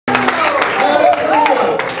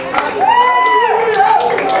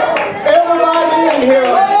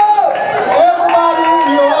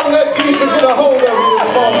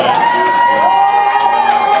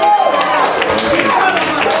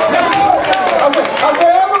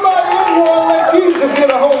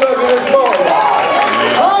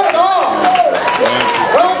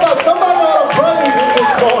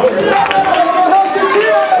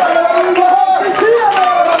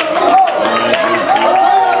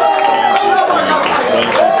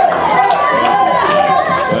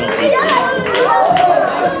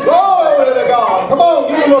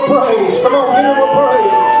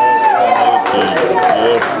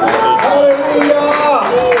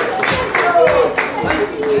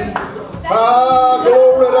Ah,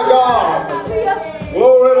 glory to God.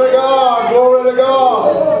 Glory to God. Glory to God.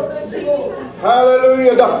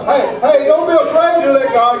 Hallelujah. Hey, don't be afraid to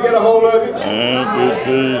let God get a hold of you. Thank you,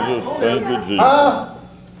 Jesus. Thank you, Jesus. Huh?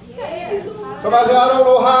 Somebody said, I don't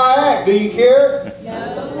know how I act. Do you care?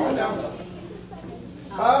 No.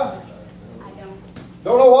 Huh?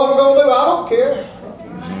 Don't know what I'm going to do. I don't care.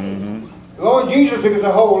 As long as Jesus gets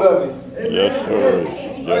a hold of me. Yes, sir.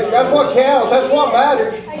 Yes, That's what counts. That's what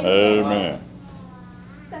matters. Amen.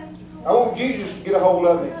 I want Jesus to get a hold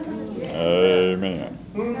of me. Amen.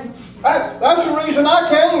 That's the reason I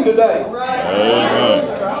came today. Amen.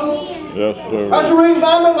 Yes, sir. That's the reason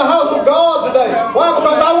I'm in the house of God today. Why?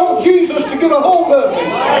 Because I want Jesus to get a hold of me.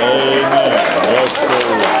 Amen. Yes, sir. Yes, sir.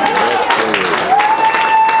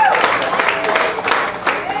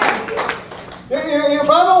 If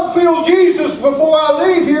I don't feel Jesus before I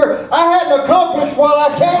leave here, I hadn't accomplished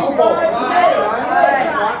what I came for.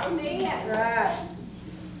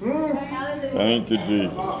 Thank you,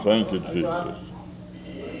 Jesus. Thank you, Jesus.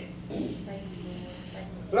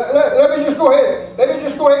 Let me just go ahead. Let me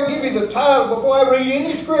just go ahead and give you the title before I read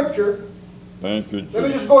any scripture. Thank you, Jesus. Let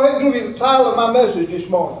me just go ahead and give you the title of my message this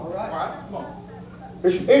morning. All right.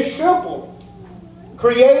 It's simple.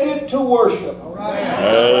 Created to worship.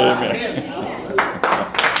 Amen.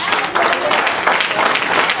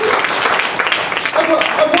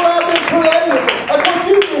 That's what I've been created for. That's what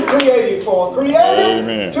you've been created for.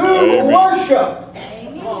 Created to worship.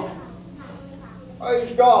 Amen.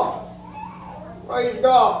 Praise God. Praise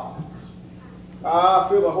God. I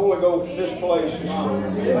feel the Holy Ghost in this place.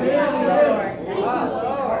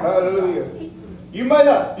 Hallelujah. You may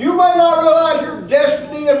not realize your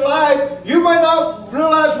destiny in life. You may not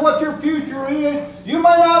realize what your future is. You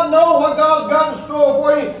may not know what God's got in store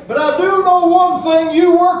for you. But I do know one thing.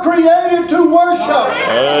 You were created to worship.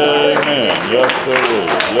 Amen. Yes, sir.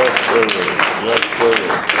 Yes, sir. Yes, sir.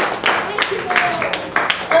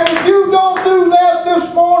 And if you don't do that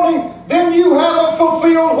this morning, then you haven't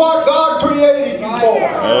fulfilled what God created you for.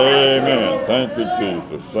 Amen. Thank you,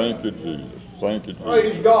 Jesus. Thank you, Jesus. Thank you, Jesus.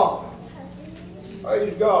 Praise God.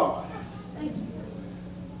 Praise God.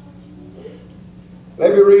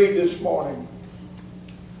 Let me read this morning.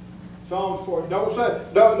 Psalms 40. Don't say.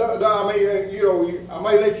 I mean, I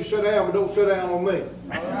may let you sit down, but don't sit down on me.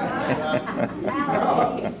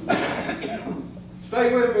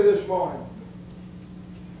 Stay with me this morning.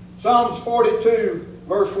 Psalms 42,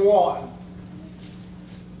 verse 1.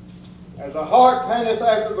 As a hart panteth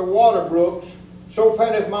after the water brooks, so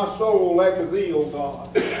panteth my soul after thee, O God.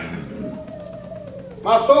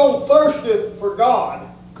 My soul thirsteth for God,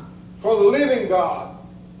 for the living God.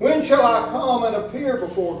 When shall I come and appear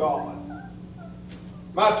before God?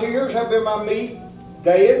 My tears have been my meat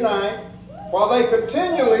day and night, while they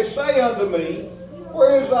continually say unto me,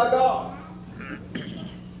 where is thy God?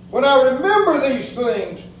 When I remember these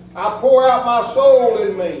things, I pour out my soul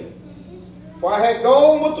in me. For I had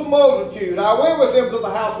gone with the multitude. I went with them to the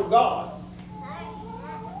house of God,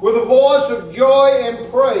 with a voice of joy and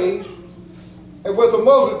praise, and with a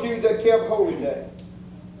multitude that kept holy day.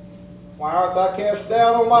 Why art thou cast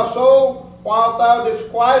down, O my soul? Why art thou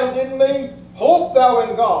disquieted in me? Hope thou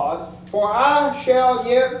in God, for I shall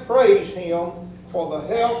yet praise him for the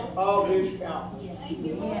health of his countenance.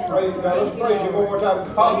 Praise God. Let's praise him one more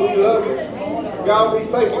time. God, we love you. God, we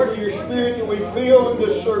thank you for your spirit that we feel in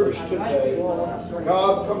this service today.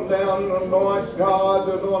 God, come down and anoint God,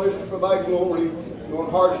 anoint us for thy glory. Anoint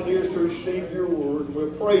hearts and ears to receive your word.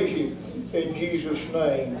 We'll praise you in Jesus'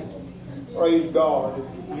 name. Praise God.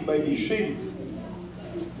 You may be seated.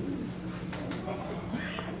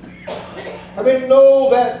 I mean, know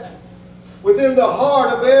that within the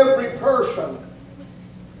heart of every person,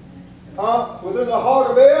 within the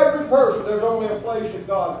heart of every person, there's only a place that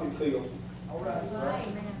God can fill.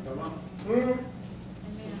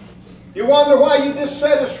 You wonder why you're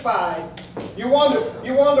dissatisfied. You wonder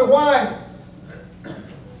why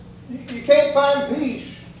you can't find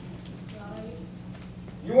peace.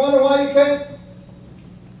 You wonder why you can't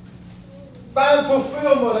find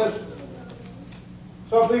fulfillment, as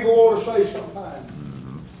some people want to say sometimes.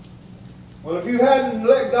 Well, if you hadn't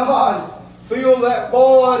let God fill that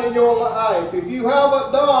void in your life, if you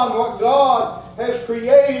haven't done what God has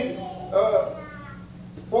created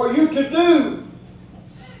for you to do,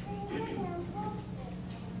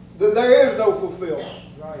 then there is no fulfillment.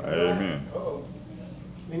 Amen.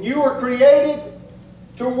 And you were created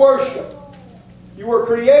to worship. You were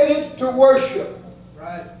created to worship.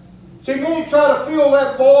 Right. See, many try to fill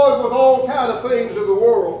that void with all kinds of things of the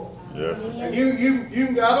world. Yes. And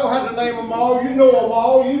I don't have to name them all. You know them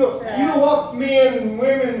all. You know what men and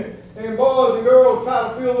women and boys and girls try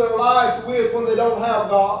to fill their life with when they don't have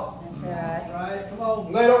God. That's right. Right. Come on.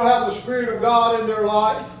 When they don't have the Spirit of God in their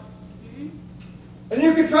life. And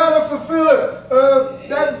you can try to fulfill it,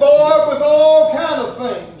 that void with all kinds of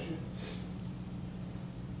things.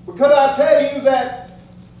 But could I tell you that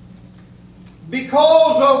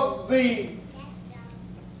because of the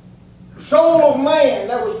soul of man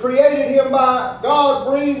that was created him by God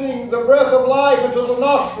breathing the breath of life into the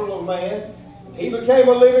nostril of man, he became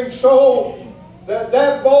a living soul,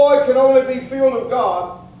 that void can only be filled of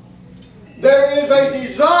God. There is a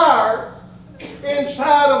desire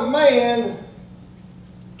inside of man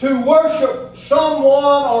to worship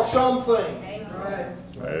someone or something.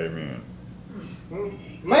 Amen.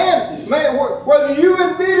 Man, whether you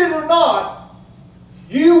admit it or not,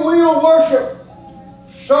 you will worship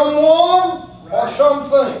someone or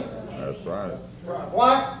something. That's right.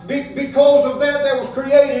 Why? Because of that was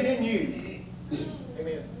created in you.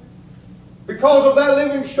 Amen. Because of that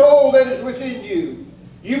living soul that is within you.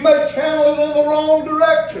 You may channel it in the wrong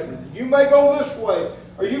direction. You may go this way,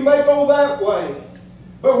 or you may go that way.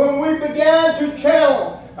 But when we began to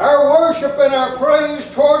channel our worship and our praise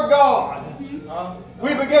toward God,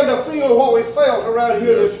 we began to feel what we felt around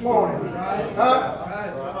here this morning.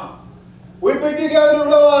 We began to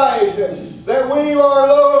realize that we are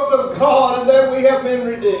loved of God and that we have been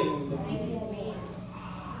redeemed.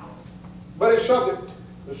 But it's something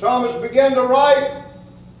the psalmist began to write,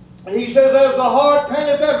 and he says, as the hart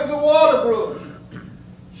panteth after the water brooks,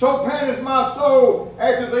 so panteth my soul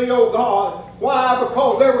after thee, O God. Why?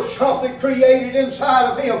 Because there was something created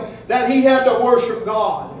inside of him that he had to worship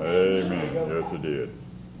God. Amen. Yes, he did.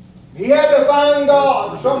 He had to find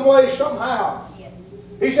God some way, somehow.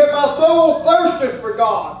 He said, my soul thirsteth for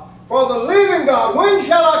God, for the living God. When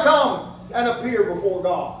shall I come and appear before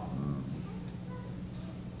God?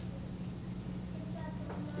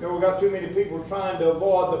 You know, we've got too many people trying to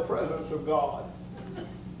avoid the presence of God.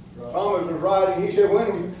 Thomas was writing, he said,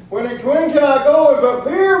 when can I go and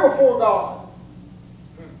appear before God?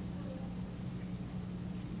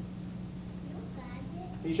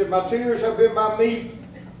 He said, my tears have been my meat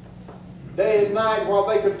day and night, while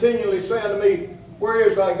they continually say unto me, where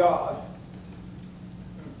is thy God?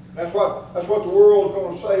 That's what the world's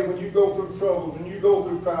going to say when you go through troubles and you go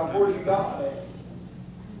through trials. Where's your God at?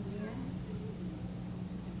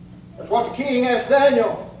 That's what the king asked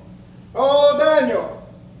Daniel. Oh, Daniel,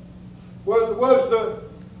 was the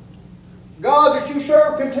God that you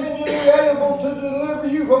serve continually able to deliver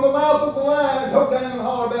you from the mouth of the lion? Go down and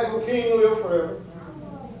holler back, O king, live forever.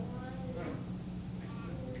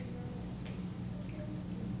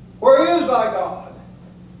 Where is thy God?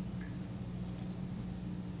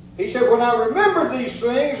 He said, when I remembered these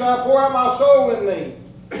things, I pour out my soul in me.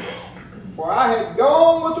 For I had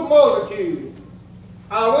gone with the multitude.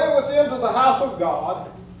 I went with them to the house of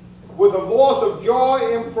God with a voice of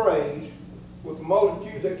joy and praise with the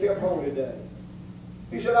multitude that kept holy day.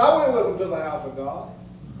 He said, I went with them to the house of God.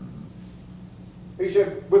 He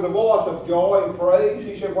said, with a voice of joy and praise.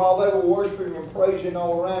 He said, while they were worshiping and praising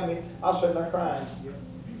all around me, I sat there crying.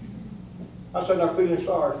 I sat there feeling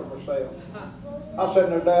sorry for myself. I sat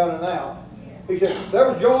there down and out. He said, there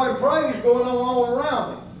was joy and praise going on all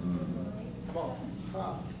around me. Come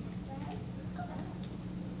on.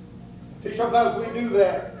 See, sometimes we do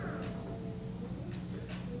that.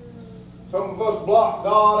 Some of us block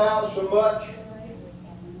God out so much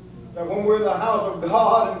that when we're in the house of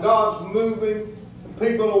God and God's moving, and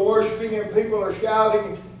people are worshiping and people are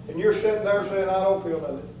shouting, and you're sitting there saying, I don't feel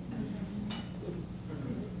nothing.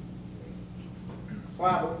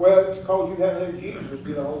 Why? Well, it's because you haven't let Jesus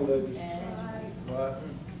get a hold of you. Right.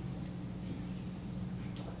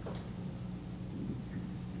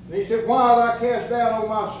 And he said, why art thou cast down, O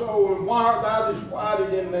my soul, and why art thou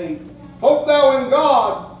disquieted in me? Hope thou in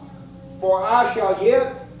God, for I shall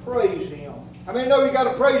yet praise him. How many know you got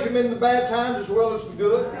to praise him in the bad times as well as the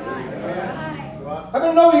good? Right. How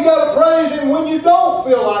many know you got to praise him when you don't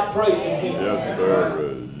feel like praising him? Yes,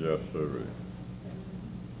 sir. Yes, sir.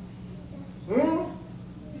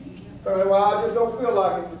 Well, I just don't feel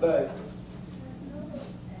like it today.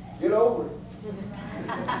 Get over it.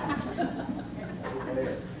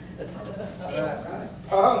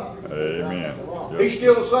 Amen. He's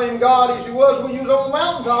still the same God as he was when he was on the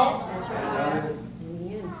mountaintop. That's right.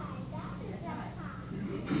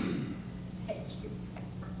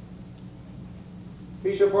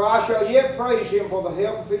 He said, for I shall yet praise him for the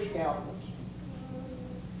help of his countenance.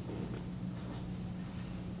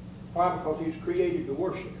 Why? Because he was created to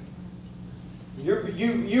worship.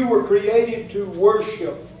 You were created to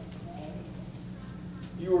worship.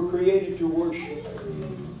 You were created to worship.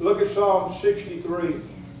 Look at Psalm 63.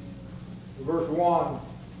 verse 1.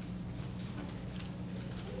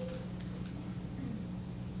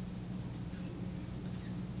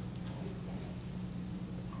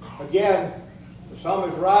 Again, the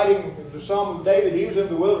psalmist writing the Psalm of David. He was in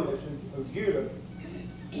the wilderness of Judah.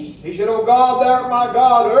 He said, O God, thou art my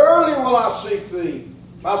God, early will I seek thee.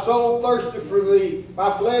 My soul thirsteth for thee,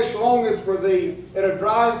 my flesh longeth for thee, in a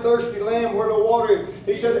dry and thirsty land where no water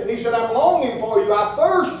is. He said, I'm longing for you, I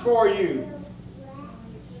thirst for you.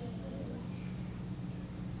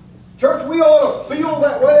 Church, we ought to feel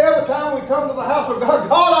that way every time we come to the house of God.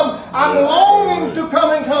 God, I'm longing to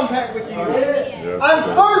come in contact with you. I'm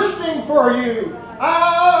thirsting for you.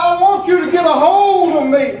 I want you to get a hold of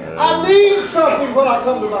me. I need something when I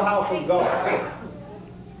come to the house of God.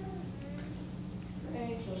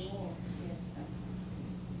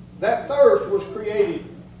 That thirst was created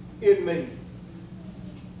in me.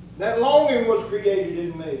 That longing was created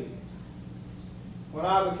in me when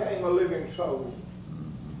I became a living soul.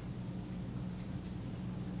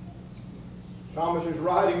 Thomas is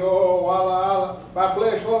writing, oh, while my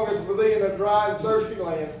flesh longeth for thee in a dry and thirsty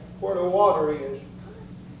land where no water is.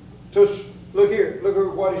 Look here, look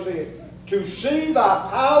at what he said. To see thy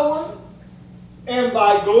power and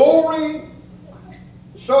thy glory,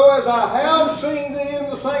 so as I have seen thee in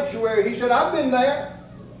the sanctuary. He said, I've been there.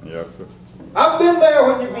 Yes, sir. I've been there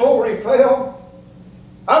when your glory fell.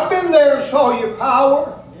 I've been there and saw your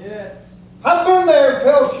power. Yes. I've been there and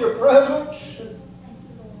felt your presence.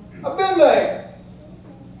 I've been there.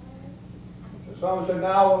 So someone said,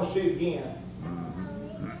 now I want to see it again.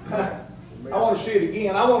 I want to see it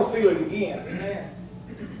again. I want to feel it again. Amen.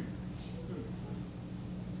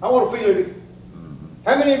 I want to feel it.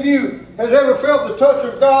 How many of you has ever felt the touch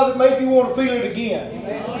of God that made you want to feel it again?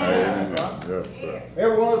 Amen. Yes, sir.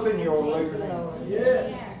 Everyone else in here ought to raise their hand.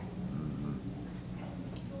 Yes.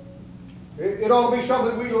 It ought to be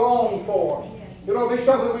something we long for. It ought to be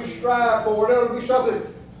something we strive for. It ought to be something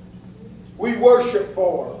we worship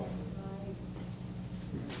for.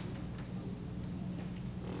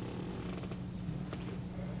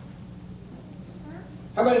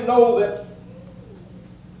 How many know that,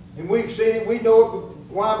 and we've seen it, we know it,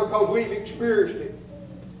 why? Because we've experienced it.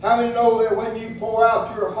 How many know that when you pour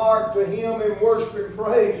out your heart to Him in worship and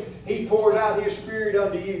praise, He pours out His Spirit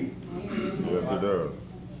unto you? Yes, He does.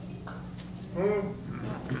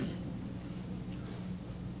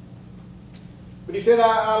 But He said,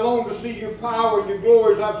 I long to see your power and your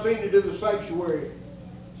glory as I've seen it in the sanctuary.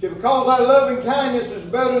 He said, because thy loving kindness is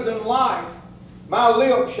better than life, my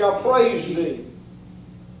lips shall praise thee.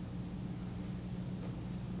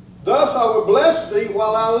 Thus I will bless thee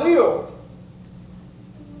while I live.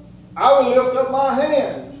 I will lift up my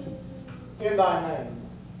hands in thy name.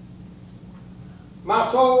 My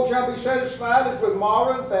soul shall be satisfied as with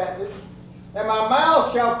marrow and fatness, and my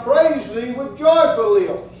mouth shall praise thee with joyful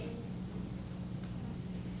lips.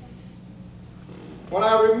 When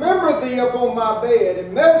I remember thee upon my bed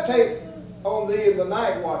and meditate on thee in the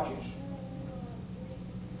night watches,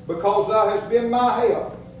 because thou hast been my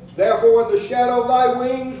help. Therefore in the shadow of thy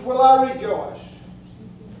wings will I rejoice.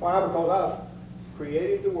 Why? Because I was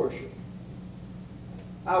created to worship.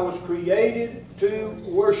 I was created to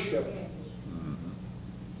worship.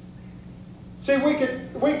 See, we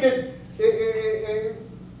could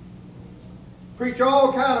preach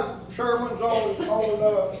all kind of sermons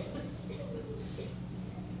on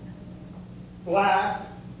life,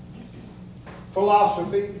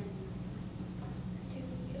 philosophy,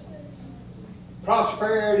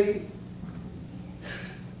 prosperity.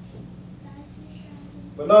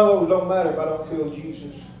 But none of those don't matter if I don't feel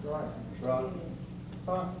Jesus. Right. Right.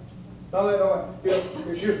 Huh? None of that don't matter. You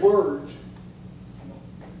know, it's just words.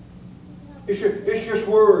 It's just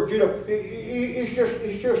words. You know, it's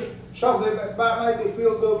just something that might make me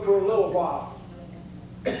feel good for a little while.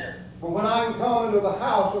 But when I can come into the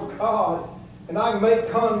house of God and I can make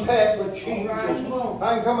contact with Jesus,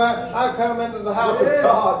 I can come into the house of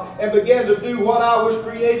God and begin to do what I was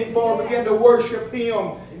created for, begin to worship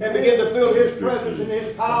Him and begin to feel His presence and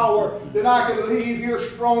His power, then I can leave here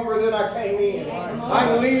stronger than I came in. I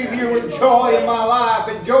can leave here with joy in my life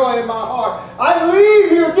and joy in my heart. I can leave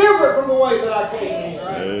here different from the way that I came in.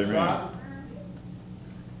 Amen.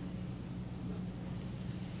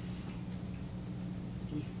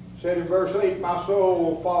 Said in verse 8, my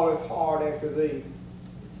soul falleth hard after thee,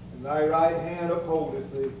 and thy right hand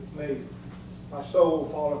upholdeth me. My soul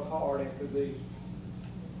falleth hard after thee.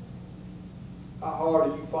 How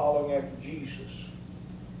hard are you following after Jesus?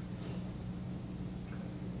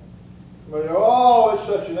 But oh, it's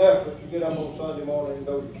such an effort to get up on Sunday morning and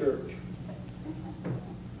go to church.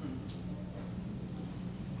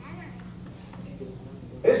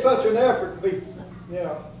 It's it's such an effort to be, you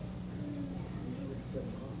know.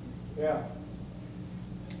 Yeah.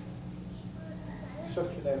 Such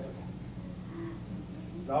an effort.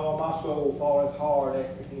 And all my soul falleth hard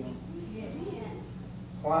after him.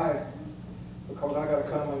 Why? Because I got to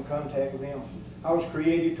come in contact with him. I was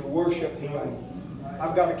created to worship him.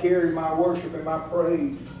 I've got to carry my worship and my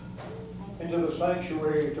praise into the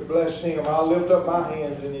sanctuary to bless him. I'll lift up my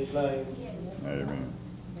hands in his name. Amen.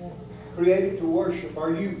 Created to worship.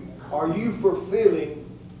 Are you fulfilling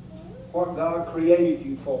what God created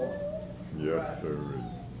you for? Yes, sir.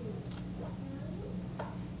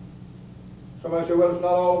 Somebody said, well, it's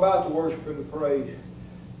not all about the worship and the praise.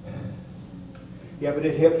 Yeah, but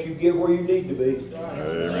it helps you get where you need to be.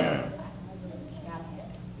 Amen.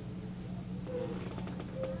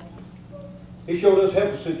 He showed us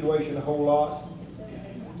help the situation a whole lot.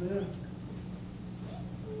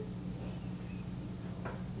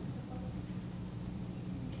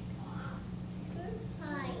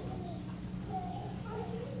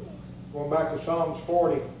 Going back to Psalms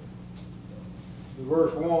 40,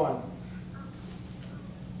 verse 1.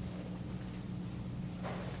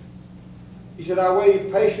 He said, I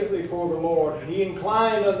waited patiently for the Lord, and he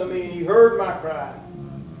inclined unto me, and he heard my cry.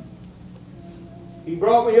 He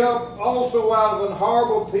brought me up also out of an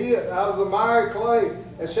horrible pit, out of the miry clay,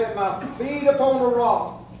 and set my feet upon a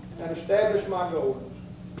rock, and established my goings.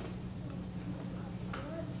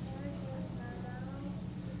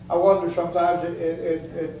 I wonder sometimes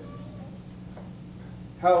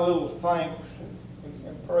how little thanks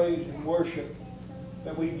and praise and worship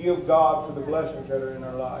that we give God for the blessings that are in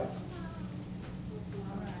our life.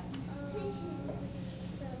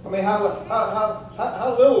 I mean, how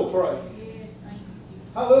little praise,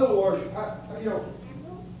 how little worship,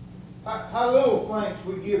 how little thanks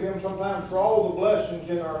we give him sometimes for all the blessings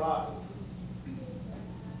in our life.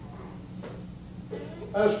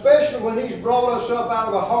 And especially when he's brought us up out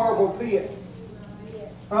of a horrible pit.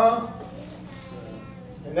 Huh?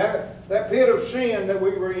 And that pit of sin that we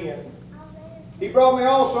were in. He brought me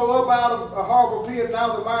also up out of a horrible pit and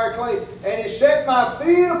out of the miry clay. And he set my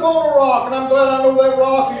feet upon a rock. And I'm glad I know that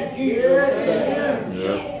rock is Jesus.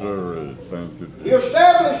 Yes, sir. Thank you. He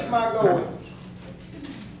established my goings.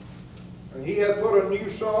 And he hath put a new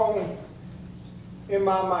song in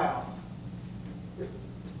my mouth.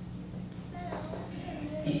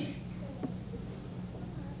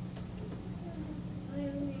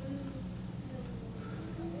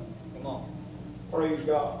 Come on. Praise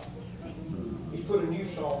God. He's put a new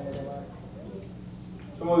song in my mouth.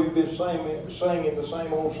 Some of you have been singing the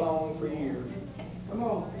same old song for years. Come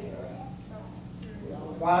on.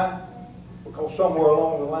 Why? Because somewhere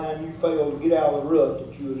along the line you failed to get out of the rut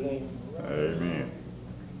that you was in. Amen.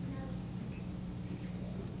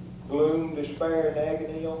 Gloom, despair, and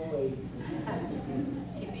agony on me.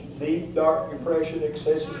 Deep, dark depression,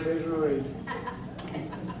 excessive misery.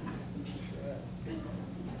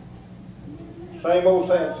 Same old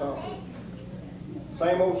sad song.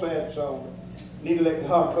 Same old sad song. You need to let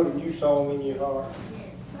God put a new song in your heart.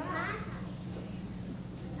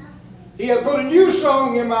 He has put a new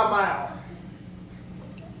song in my mouth.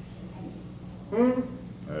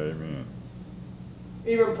 Amen.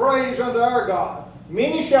 Even praise unto our God.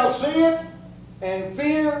 Many shall see it and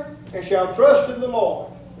fear and shall trust in the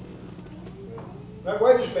Lord. Now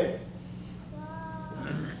wait a minute.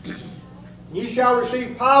 Ye shall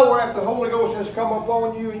receive power after the Holy Ghost has come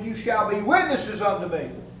upon you, and you shall be witnesses unto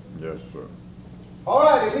me. Yes, sir. All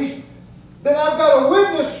right, then I've got a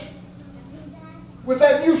witness with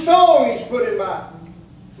that new song he's put in my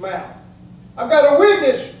mouth. I've got a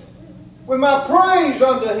witness with my praise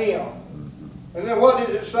unto him. And then what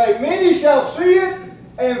does it say? Many shall see it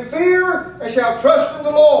and fear and shall trust in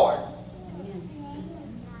the Lord.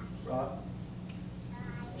 Right.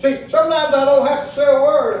 See, sometimes I don't have to say a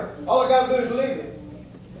word. All I got to do is believe it.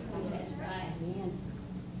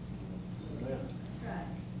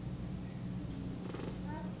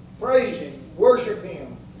 Praise him. Worship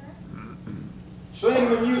him. Sing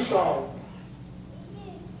the new song.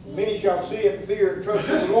 Many shall see it and fear and trust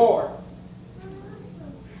in the Lord.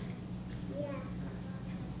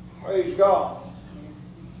 Praise God.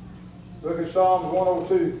 Look at Psalms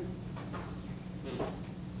 102.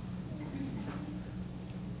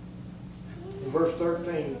 Verse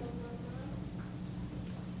 13.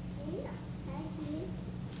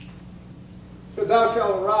 So thou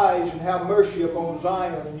shalt arise and have mercy upon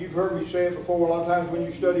Zion. And you've heard me say it before. A lot of times when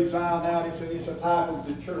you study Zion out, it's a type of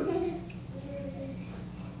the church.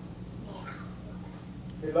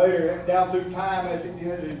 And later, down through time, as it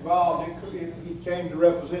has evolved, it came to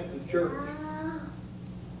represent the church.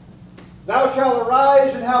 Thou shalt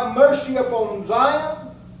arise and have mercy upon Zion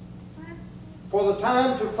For the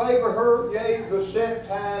time to favor her, yea, the set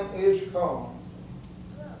time is come.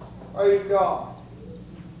 Praise God.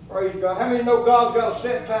 Praise God. How many know God's got a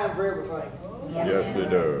set time for everything? Yes, He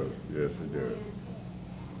does. Yes, He does.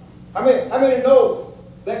 How many know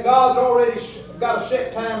that God's already got a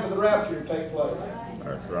set time for the rapture to take place?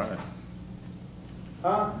 That's right.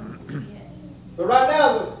 Huh? But right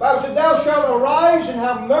now, the Bible said, Thou shalt arise and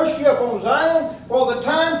have mercy upon Zion, for the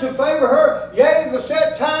time to favor her, yea, the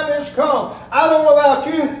set time is come. I don't know about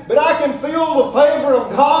you, but I can feel the favor of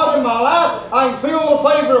God in my life. I can feel the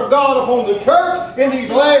favor of God upon the church in these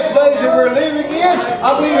last days that we're living in.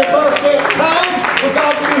 I believe it's our set time for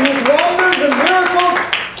God to do His wonders and miracles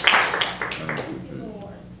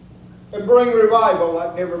and bring revival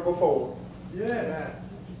like never before. Yeah.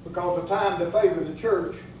 Because the time to favor the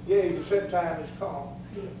church, yea, the set time is come.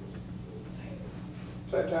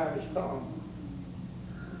 Set time is come.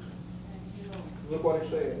 Look what it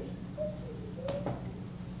says.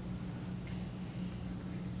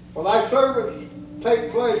 For thy servants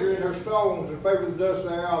take pleasure in her stones and favor the dust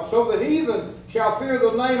thereof, so the heathen shall fear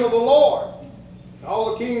the name of the Lord, and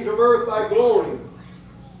all the kings of earth thy glory.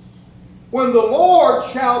 When the Lord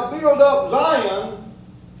shall build up Zion,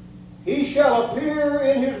 He shall appear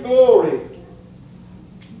in His glory.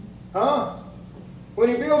 Huh? When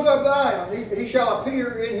He builds up Zion, he shall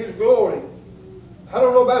appear in His glory. I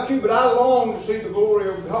don't know about you, but I long to see the glory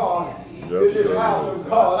of God in this house of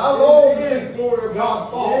God. I long to see the glory of God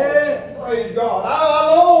fall. Yes. Praise God.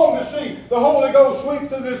 I long to see the Holy Ghost sweep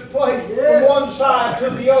through this place from one side to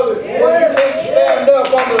the other, where you can't stand up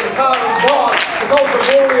under the power of God because the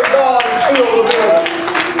glory of God is filled the building.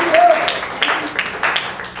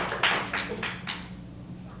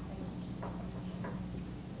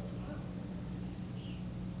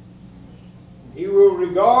 He will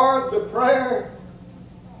regard the prayer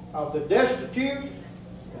of the destitute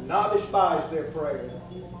and not despise their prayer.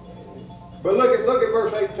 But look at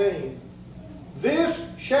verse 18. This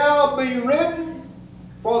shall be written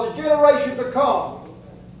for the generation to come.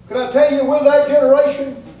 Can I tell you, with that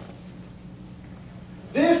generation?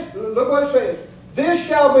 Look what it says. This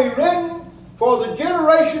shall be written for the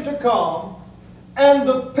generation to come, and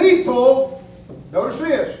the people, notice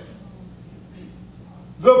this,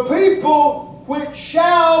 the people which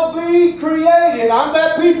shall be created. I'm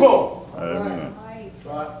that people. Amen.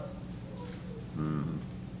 Right.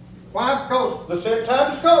 Why? Because the set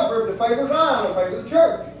time has come for Him to favor Zion, to favor the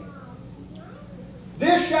church.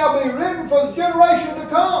 This shall be written for the generation to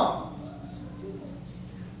come.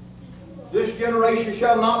 This generation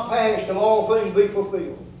shall not pass till all things be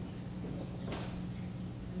fulfilled.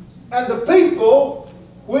 And the people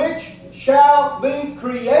which shall be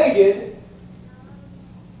created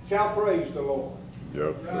shall praise the Lord.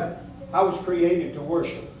 Yes, sir. I was created to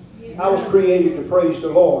worship. I was created to praise the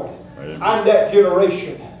Lord. Amen. I'm that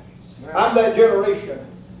generation. I'm that generation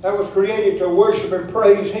that was created to worship and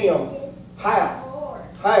praise Him. How?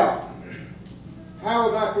 How? How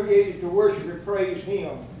was I created to worship and praise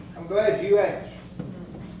Him? I'm glad you asked.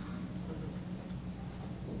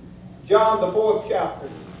 John the 4th chapter,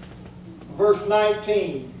 verse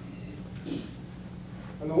 19.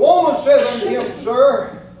 And the woman said unto Him,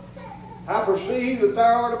 Sir, I perceive that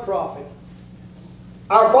thou art a prophet.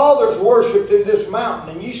 Our fathers worshipped in this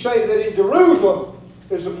mountain, and ye say that in Jerusalem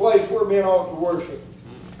is the place where men ought to worship.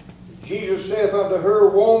 Jesus saith unto her,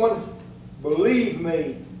 Woman, believe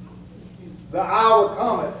me, the hour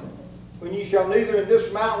cometh when ye shall neither in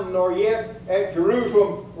this mountain nor yet at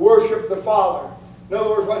Jerusalem worship the Father. In other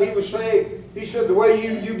words, what He was saying, He said the way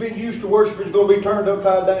you've been used to worshiping is going to be turned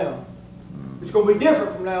upside down. It's going to be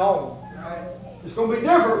different from now on. It's going to be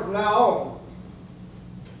different from now on.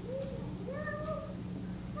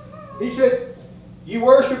 He said, you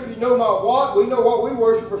worship, you know not what. We know what we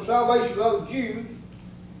worship, for salvation of the Jews.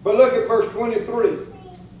 But look at verse 23.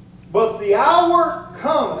 But the hour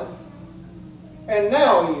cometh, and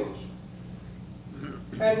now is.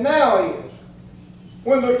 And now is.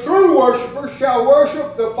 When the true worshipers shall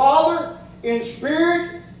worship the Father in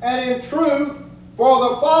spirit and in truth, for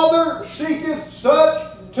the Father seeketh such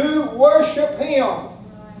to worship Him.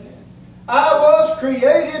 I was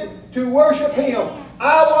created to worship Him.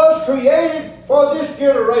 I was created for this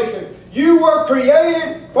generation. You were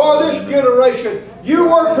created for this generation. You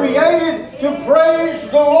were created to praise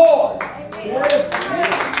the Lord. I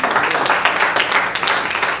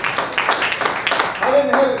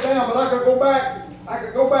didn't have it down, but I could go back. I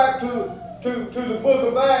could go back to the book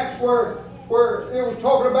of Acts where it was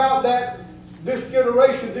talking about that this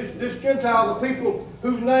generation, this Gentile, the people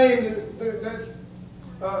whose name that's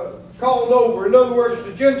called over. In other words,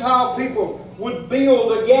 the Gentile people would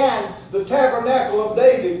build again the tabernacle of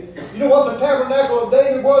David. You know what the tabernacle of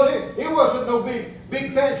David was? It wasn't no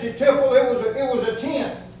big fancy temple. It was a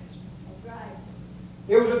tent.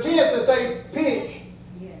 It was a tent that they pitched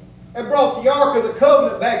and brought the Ark of the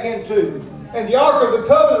Covenant back into. And the Ark of the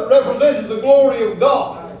Covenant represented the glory of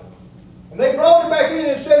God. And they brought it back in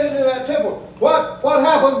and set it in that temple. What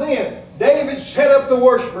happened then? David set up the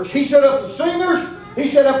worshipers. He set up the singers. He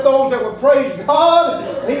set up those that would praise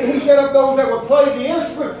God. He set up those that would play the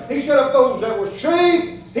instrument. He set up those that would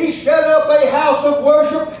sing. He set up a house of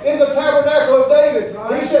worship in the tabernacle of David.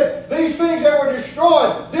 He said, these things that were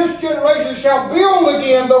destroyed, this generation shall build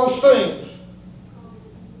again those things.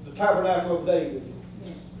 The tabernacle of David.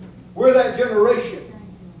 We're that generation.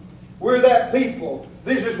 We're that people.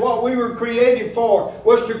 This is what we were created for,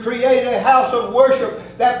 was to create a house of worship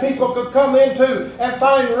that people could come into and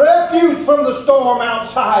find refuge from the storm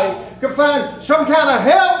outside, could find some kind of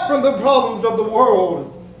help from the problems of the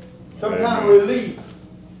world, some kind of relief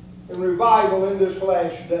and revival in this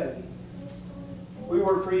last day. We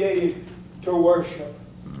were created to worship.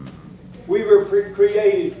 We were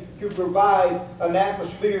created to provide an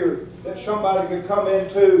atmosphere that somebody could come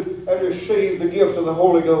into and receive the gift of the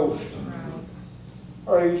Holy Ghost.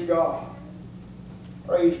 Praise God.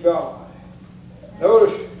 Praise God.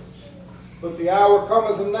 Notice, but the hour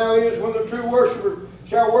cometh and now is when the true worshiper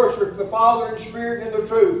shall worship the Father in spirit and in the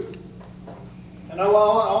truth. And I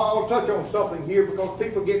want to touch on something here because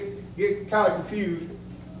people get kind of confused.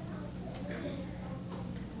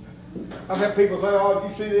 I've had people say, oh, did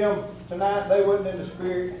you see them tonight? They wasn't in the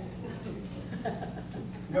spirit.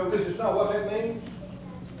 You know, this is not what that means.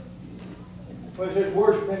 When it says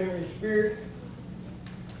worshiping Him in spirit.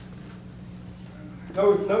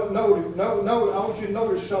 No, I want you to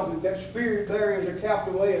notice something. That spirit there is a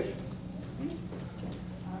capital S.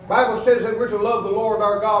 The Bible says that we're to love the Lord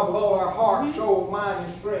our God with all our heart, soul, mind,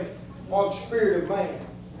 and strength, or the spirit of man.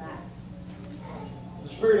 The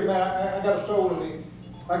spirit of man, I got a soul in me.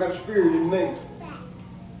 I got a spirit in me.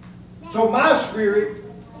 So my spirit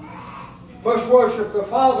must worship the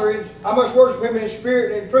Father. I must worship Him in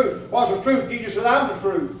spirit and truth. What's the truth? Jesus said, I'm the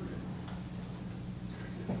truth.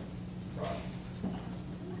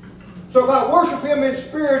 So if I worship Him in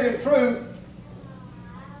spirit and truth,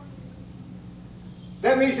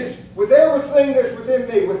 that means it's with everything that's within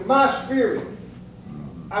me, with my spirit,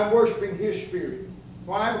 I'm worshiping His spirit.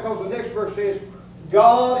 Why? Because the next verse says,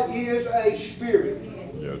 God is a spirit.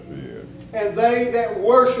 Yes, He is. And they that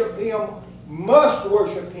worship Him must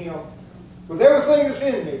worship Him with everything that's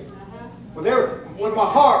in me. With my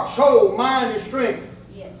heart, soul, mind, and strength.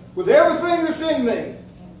 Yes. With everything that's in me,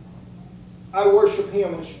 I worship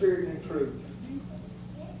Him in spirit and truth.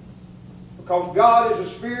 Because God is a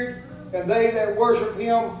spirit, and they that worship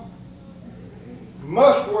Him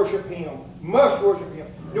must worship Him. Must worship Him.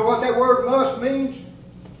 You know what that word must means?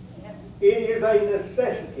 It is a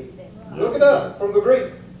necessity. Look it up from the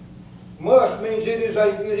Greek. Must means it is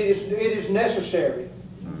necessary.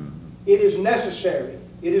 It is necessary.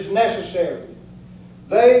 It is necessary.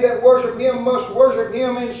 They that worship Him must worship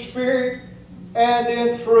Him in spirit and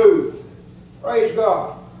in truth. Praise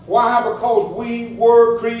God. Why? Because we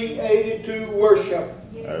were created to worship.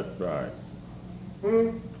 That's right.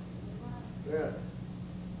 Yeah.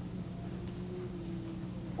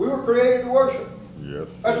 We were created to worship. Yes.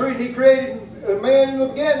 That's the reason He created a man in the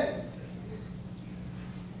beginning.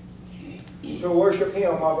 To worship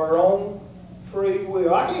Him of our own free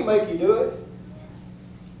will. I can't make you do it.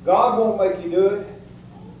 God won't make you do it.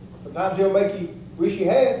 Sometimes He'll make you wish you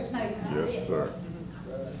had. Yes, sir.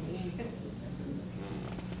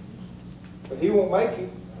 But He won't make you.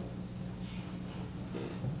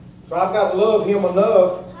 So I've got to love Him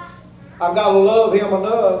enough. I've got to love Him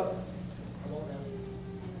enough.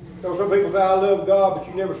 So some people say, I love God, but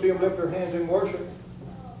you never see them lift their hands in worship.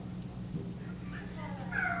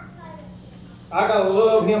 I got to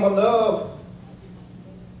love Him enough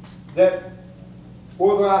that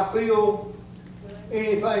whether I feel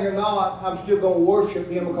anything or not, I'm still going to worship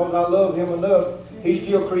Him because I love Him enough. He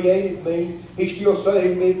still created me. He still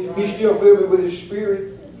saved me. He still filled me with His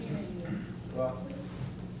Spirit.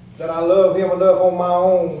 That I love Him enough on my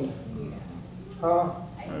own. Huh?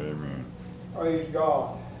 Amen. Praise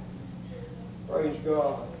God. Praise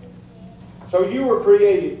God. So you were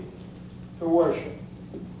created to worship.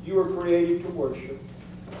 You were created to worship.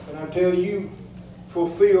 And until you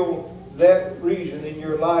fulfill that reason in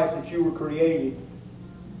your life that you were created,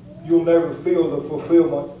 you'll never feel the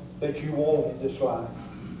fulfillment that you want in this life.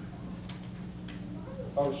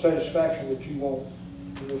 Or the satisfaction that you want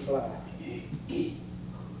in this life.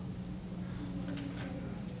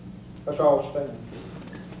 That's all it's saying.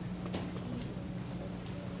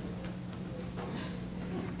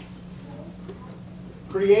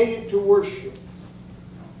 created to worship.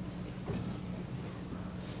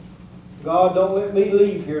 God, don't let me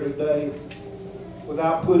leave here today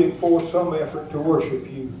without putting forth some effort to worship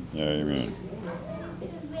you. Amen.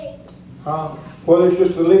 Whether it's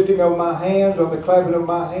just the lifting of my hands or the clapping of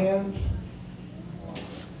my hands,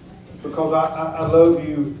 because I love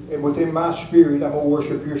you, and within my spirit, I'm going to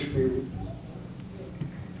worship your spirit.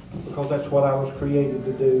 Because that's what I was created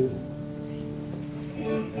to do.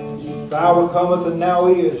 The hour cometh, and now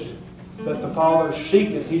is, that the Father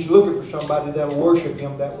seeketh. He's looking for somebody that will worship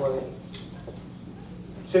Him that way.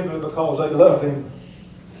 Simply because they love Him.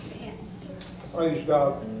 Praise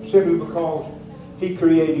God. Simply because He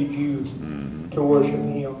created you to worship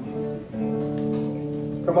Him.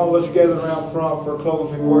 Come on, let's gather around front for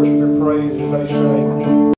closing worship and praise as they sing.